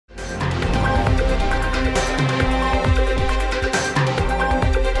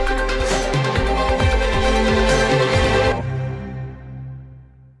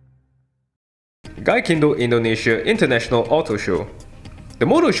GAIKINDO Indonesia International Auto Show. The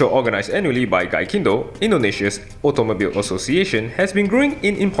motor show organized annually by GAIKINDO, Indonesia's automobile association, has been growing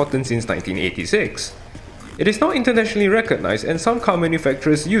in importance since 1986. It is now internationally recognized and some car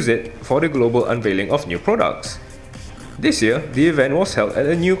manufacturers use it for the global unveiling of new products. This year, the event was held at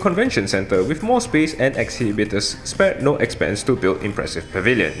a new convention center with more space and exhibitors spared no expense to build impressive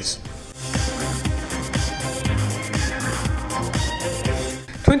pavilions.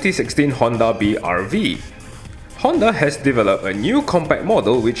 2016 Honda BR-V. Honda has developed a new compact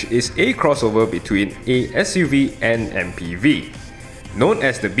model which is a crossover between a SUV and MPV. Known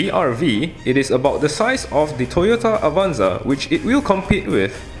as the BR-V, it is about the size of the Toyota Avanza, which it will compete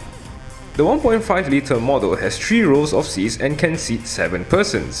with. The 1.5-litre model has 3 rows of seats and can seat 7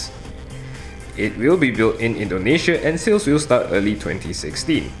 persons. It will be built in Indonesia and sales will start early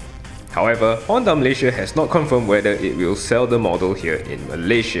 2016. However, Honda Malaysia has not confirmed whether it will sell the model here in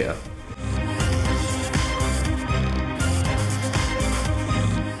Malaysia.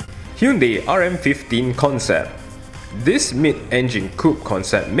 Hyundai RM15 concept. This mid-engine coupe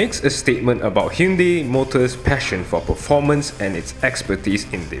concept makes a statement about Hyundai Motor's passion for performance and its expertise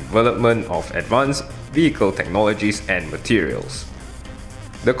in the development of advanced vehicle technologies and materials.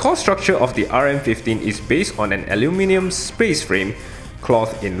 The core structure of the RM15 is based on an aluminium space frame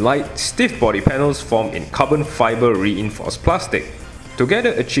clothed in light, stiff body panels formed in carbon fiber reinforced plastic, together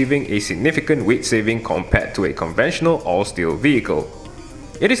achieving a significant weight saving compared to a conventional all-steel vehicle.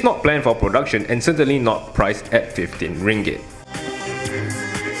 It is not planned for production and certainly not priced at 15 ringgit.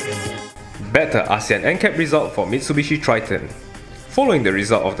 Better ASEAN NCAP result for Mitsubishi Triton. Following the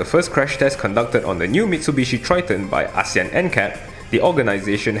result of the first crash test conducted on the new Mitsubishi Triton by ASEAN NCAP, the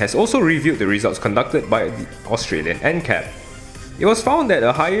organisation has also reviewed the results conducted by the Australian NCAP. It was found that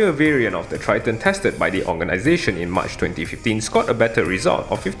a higher variant of the Triton tested by the organisation in March 2015 scored a better result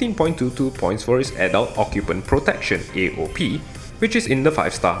of 15.22 points for its adult occupant protection (AOP), which is in the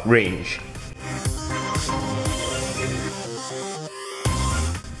 5-star range.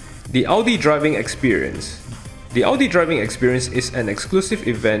 The Audi Driving Experience. The Audi Driving Experience is an exclusive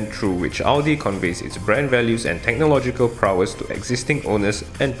event through which Audi conveys its brand values and technological prowess to existing owners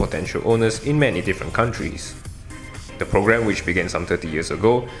and potential owners in many different countries. The program, which began some 30 years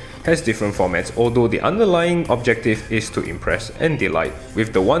ago, has different formats, although the underlying objective is to impress and delight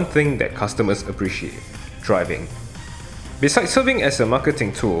with the one thing that customers appreciate: driving. Besides serving as a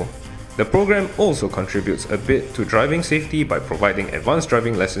marketing tool, the program also contributes a bit to driving safety by providing advanced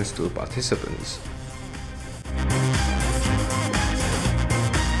driving lessons to participants.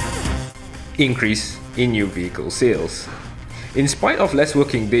 Increase in new vehicle sales. In spite of less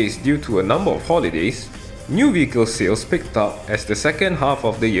working days due to a number of holidays, new vehicle sales picked up as the second half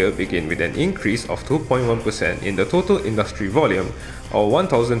of the year began with an increase of 2.1% in the total industry volume, or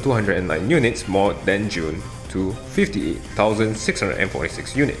 1,209 units more than June, to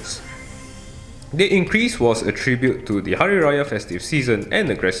 58,646 units. The increase was attributed to the Hari Raya festive season and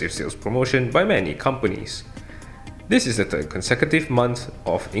aggressive sales promotion by many companies. This is the third consecutive month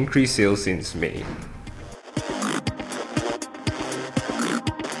of increased sales since May.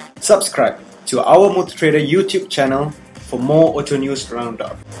 Subscribe to our Motor Trader YouTube channel for more auto news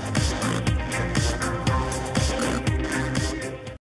roundup.